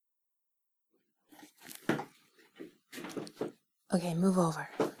Okay, move over.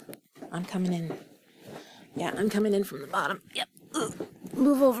 I'm coming in. Yeah, I'm coming in from the bottom. Yep. Ugh.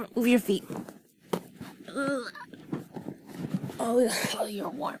 Move over. Move your feet. Ugh. Oh, you're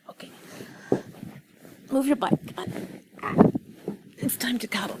warm. Okay. Move your butt. Come on. It's time to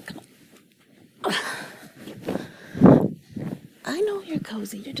cuddle. Come on. I know you're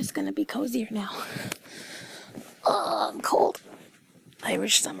cozy. You're just gonna be cozier now. Oh, I'm cold.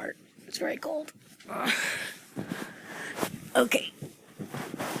 Irish summer. It's very cold. Okay.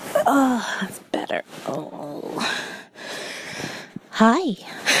 Oh, that's better. Oh. Hi.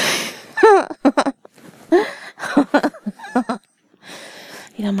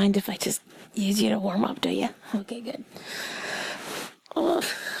 You don't mind if I just use you to warm up, do you? Okay, good. Oh,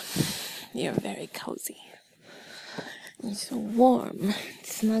 you're very cozy. You're so warm,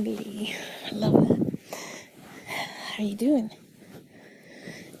 snuggly. I love that. How are you doing?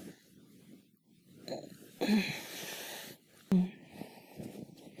 I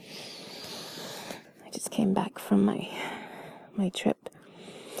just came back from my trip,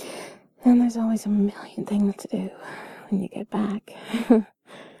 and there's always a million things to do when you get back.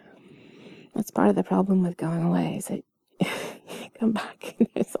 That's part of the problem with going away, is that you come back and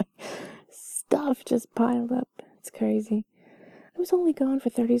there's like stuff just piled up. It's crazy. I was only gone for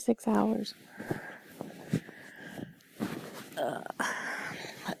 36 hours. But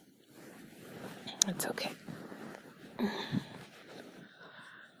it's okay.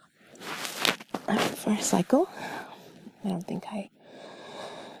 I went for a cycle. I don't think I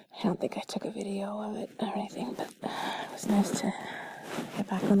took a video of it or anything, but it was nice to get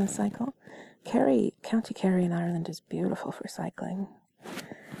back on the cycle. County Kerry in Ireland is beautiful for cycling.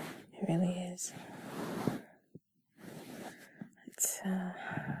 It really is. It's,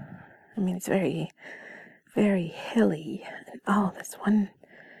 it's very, very hilly. And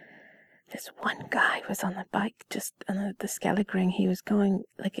this one guy was on the bike just on the Skellig. He was going,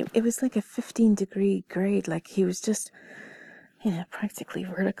 like, it was like a 15-degree grade. Like, he was just, practically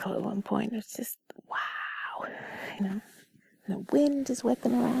vertical at one point. It was just, wow, And the wind is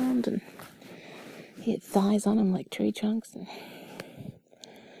whipping around, and he had thighs on him like tree trunks, and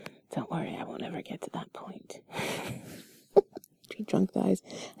don't worry, I won't ever get to that point. Tree trunk thighs.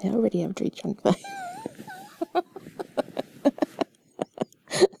 I already have tree trunk thighs.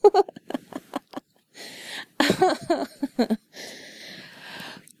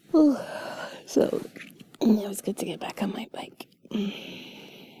 So it was good to get back on my bike.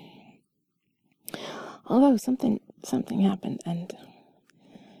 Although something happened, and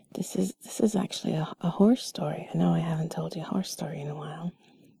this is actually a horse story. I know I haven't told you a horse story in a while,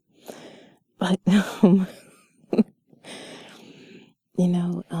 but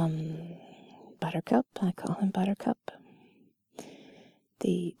Buttercup. I call him Buttercup.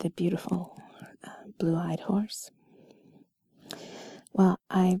 The beautiful blue-eyed horse. Well,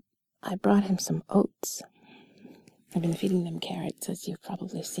 I brought him some oats. I've been feeding them carrots, as you've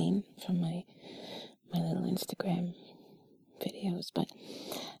probably seen from my little Instagram videos, but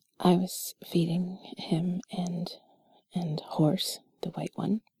I was feeding him and Horse, the white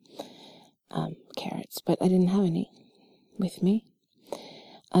one, carrots, but I didn't have any with me.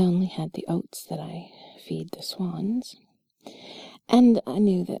 I only had the oats that I feed the swans, and I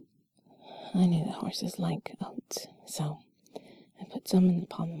knew that horses like oats, so I put some in the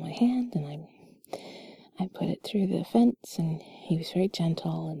palm of my hand, and I put it through the fence, and he was very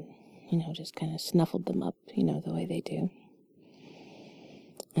gentle, and just kind of snuffled them up, the way they do.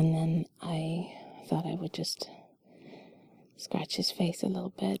 And then I thought I would just scratch his face a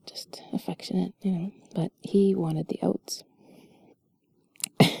little bit, just affectionate, but he wanted the oats.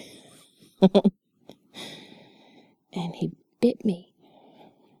 And he bit me.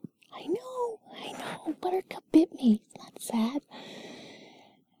 I know, Buttercup bit me. It's not sad.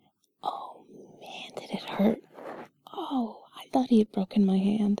 Oh man, did it hurt? Oh, I thought he had broken my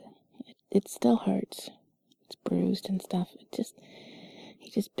hand. It still hurts. It's bruised and stuff. He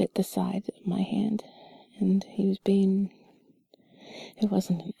just bit the side of my hand, and it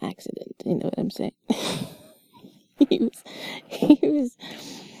wasn't an accident, you know what I'm saying? he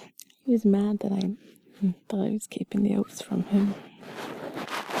was mad that I thought I was keeping the oats from him.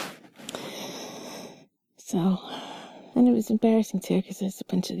 So, and it was embarrassing too, because there's a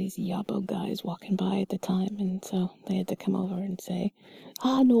bunch of these yobbo guys walking by at the time, and so they had to come over and say,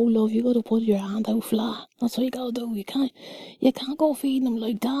 no, love, you gotta put your hand out flat. That's what you gotta do. You can't go feeding them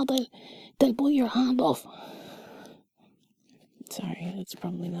like that. They'll bite your hand off. Sorry, that's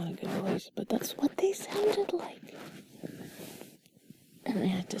probably not a good voice, but that's what they sounded like. And I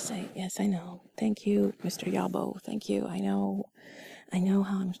had to say, yes, I know. Thank you, Mr. Yobbo. Thank you. I know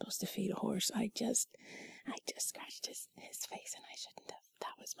how I'm supposed to feed a horse. I I just scratched his face and I shouldn't have.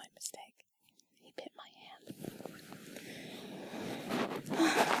 That was my mistake. He bit my hand.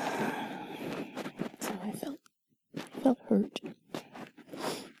 So I felt hurt.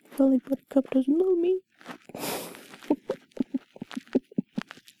 Felt like Buttercup doesn't love me.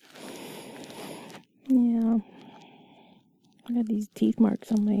 Yeah. I got these teeth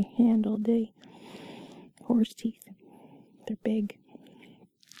marks on my hand all day. Horse teeth. They're big.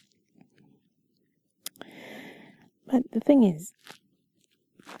 But the thing is,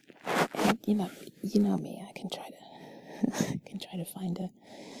 you know me. I can try to find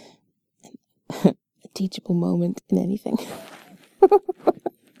a teachable moment in anything.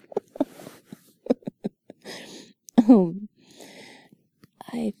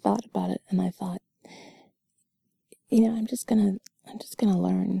 I thought about it, and I thought, I'm just gonna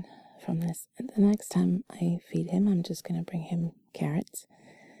learn from this. And the next time I feed him, I'm just gonna bring him carrots,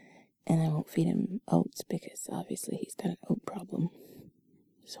 and I won't feed him oats because obviously he's got an oat problem.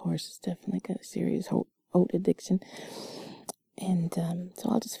 This horse has definitely got a serious oat addiction, and so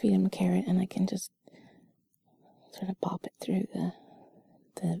I'll just feed him a carrot, and I can just sort of pop it through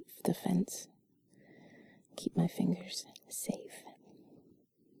the fence, keep my fingers safe.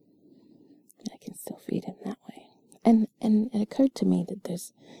 I can still feed him that way. And it occurred to me that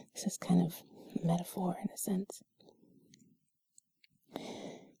this is kind of a metaphor in a sense.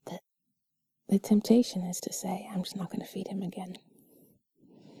 That the temptation is to say, I'm just not going to feed him again.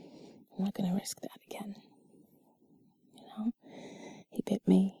 I'm not going to risk that again. He bit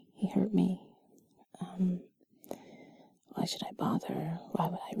me, he hurt me. Why should I bother? Why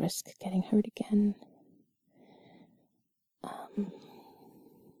would I risk getting hurt again?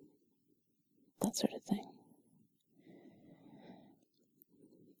 That sort of thing.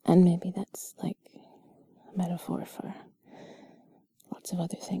 And maybe that's like a metaphor for lots of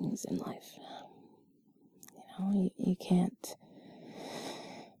other things in life. You can't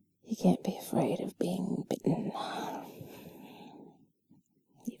be afraid of being bitten,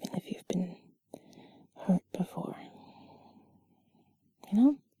 even if you've been hurt before.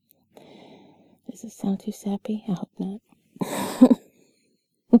 Does this sound too sappy? I hope not.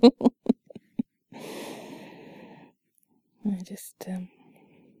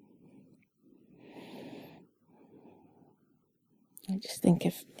 I just think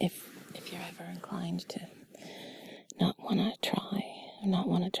if you're ever inclined to not want to try, or not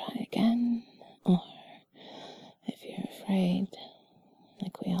want to try again, or if you're afraid,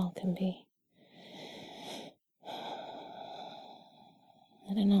 like we all can be,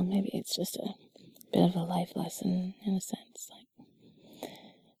 I don't know, maybe it's just a bit of a life lesson in a sense, like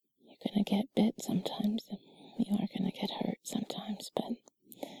you're gonna get bit sometimes, you are gonna get hurt sometimes, but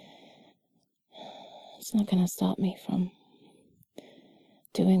it's not gonna stop me from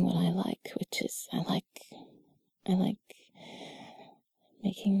doing what I like, which is I like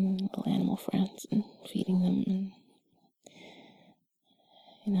making little animal friends and feeding them,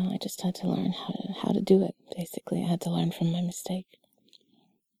 and I just had to learn how to do it. Basically, I had to learn from my mistake.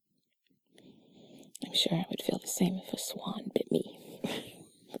 I'm sure I would feel the same if a swan bit me,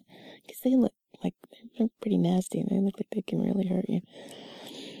 because they look like they're pretty nasty, and they look like they can really hurt you.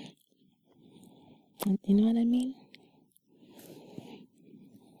 You know what I mean?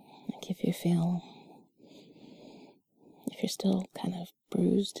 Like if you're still kind of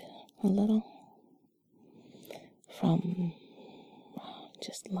bruised a little from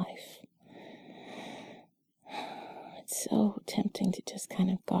just life, it's so tempting to just kind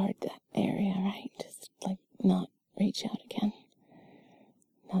of guard that area, right? Just like not reach out again,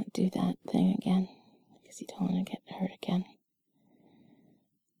 not do that thing again, because you don't want to get hurt again.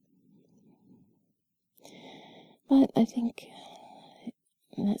 But I think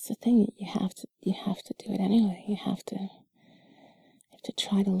that's the thing. You have to do it anyway. You have to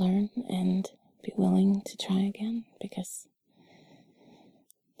try to learn and be willing to try again, because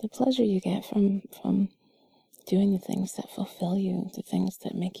the pleasure you get from doing the things that fulfill you, the things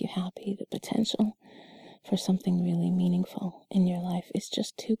that make you happy, the potential for something really meaningful in your life is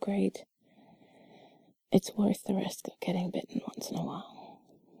just too great. It's worth the risk of getting bitten once in a while.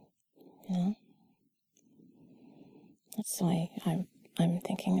 That's the way I'm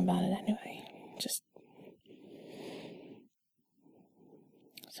thinking about it anyway. Just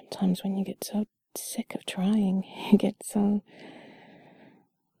sometimes when you get so sick of trying, you get so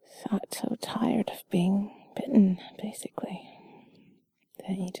tired of being bitten, basically,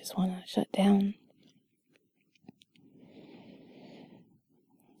 that you just want to shut down.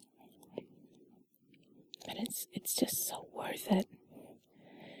 But it's just so worth it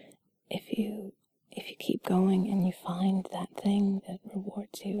if you keep going and you find that thing that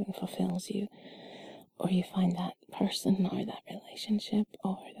rewards you and fulfills you, you find that person or that relationship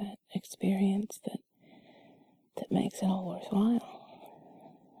or that experience that makes it all worthwhile.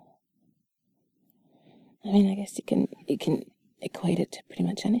 I mean, I guess you can equate it to pretty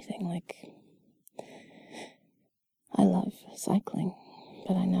much anything. Like, I love cycling,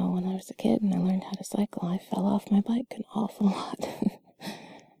 but I know when I was a kid and I learned how to cycle, I fell off my bike an awful lot.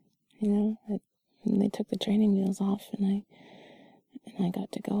 And they took the training wheels off, and I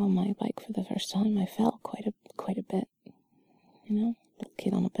got to go on my bike for the first time. I fell quite a bit. Little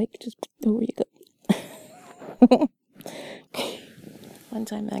kid on a bike, just over you go. One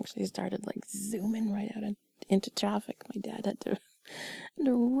time I actually started like zooming right out into traffic. My dad had to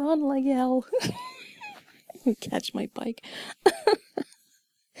run like hell and catch my bike.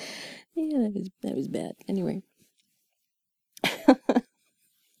 Yeah, that was bad. Anyway.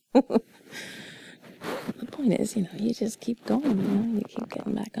 The point is, you just keep going, you keep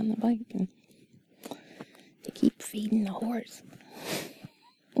getting back on the bike and you keep feeding the horse.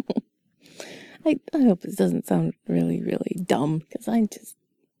 I hope this doesn't sound really, really dumb, because I'm just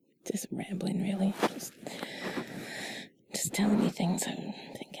rambling, really. Just telling you things I'm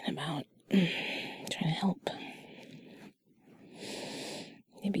thinking about, trying to help.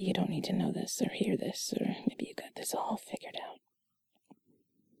 Maybe you don't need to know this or hear this, or maybe you got this all figured out.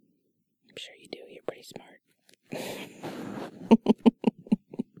 I'm sure you do. You're pretty smart.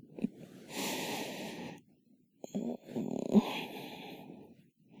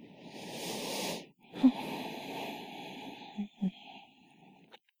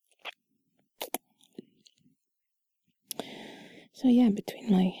 So yeah,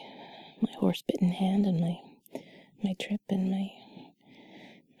 between my horse bitten hand and my trip and my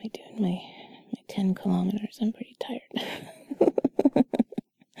doing my 10 kilometers, I'm pretty tired.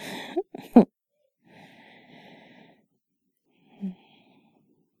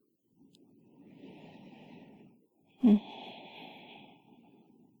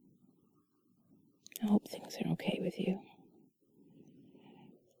 I hope things are okay with you.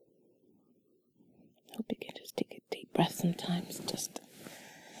 I hope you can just take a deep breath sometimes. Just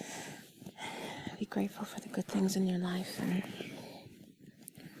be grateful for the good things in your life and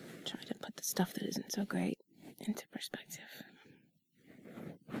try to put the stuff that isn't so great into perspective.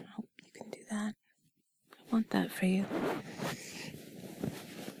 I hope you can do that. I want that for you.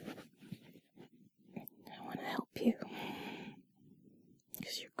 I want to help you,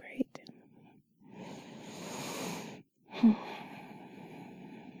 because you're great.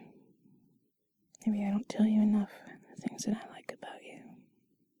 Maybe I don't tell you enough the things that I like about you.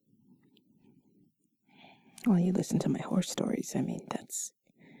 Well, you listen to my horse stories. I mean, that's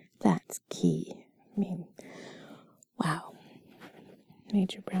key. I mean, wow.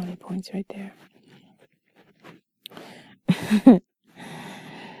 Major brownie points right there. But,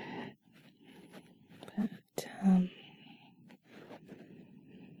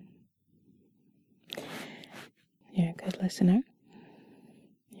 you're a good listener.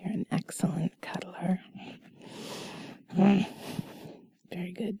 You're an excellent cuddler.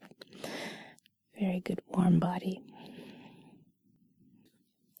 Very good. Very good warm body.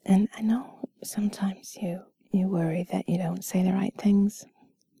 And I know sometimes you worry that you don't say the right things.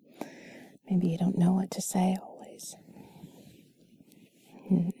 Maybe you don't know what to say always.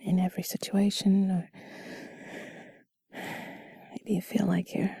 In every situation, or maybe you feel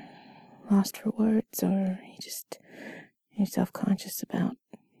like you're lost for words, or you're self-conscious about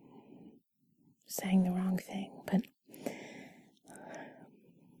saying the wrong thing. But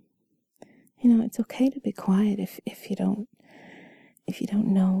it's okay to be quiet if you don't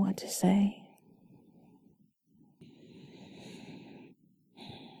know what to say.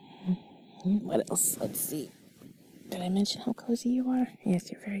 What else? Let's see. Did I mention how cozy you are?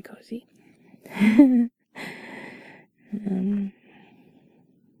 Yes, you're very cozy.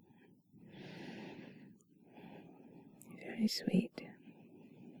 Very sweet.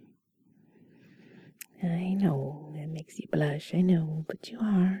 I know that makes you blush. I know, but you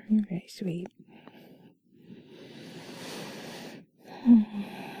are. You're very sweet. You're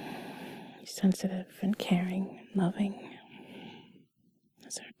sensitive and caring and loving.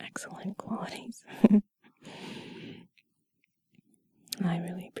 Those are excellent qualities. I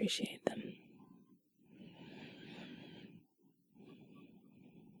really appreciate them.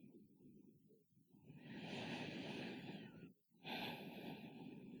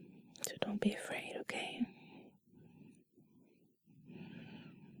 So don't be afraid, okay?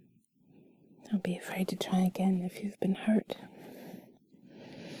 Don't be afraid to try again if you've been hurt.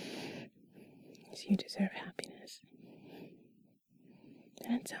 Because you deserve happiness.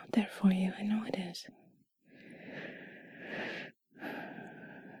 And it's out there for you. I know it is.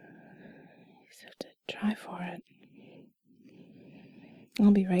 You just have to try try for it.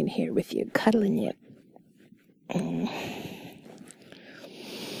 I'll be right here with you, cuddling you. I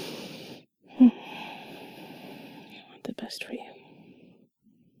want the best for you.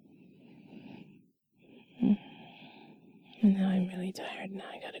 And now I'm really tired. Now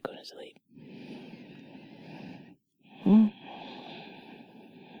I gotta go to sleep.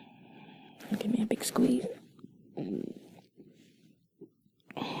 Give me a big squeeze.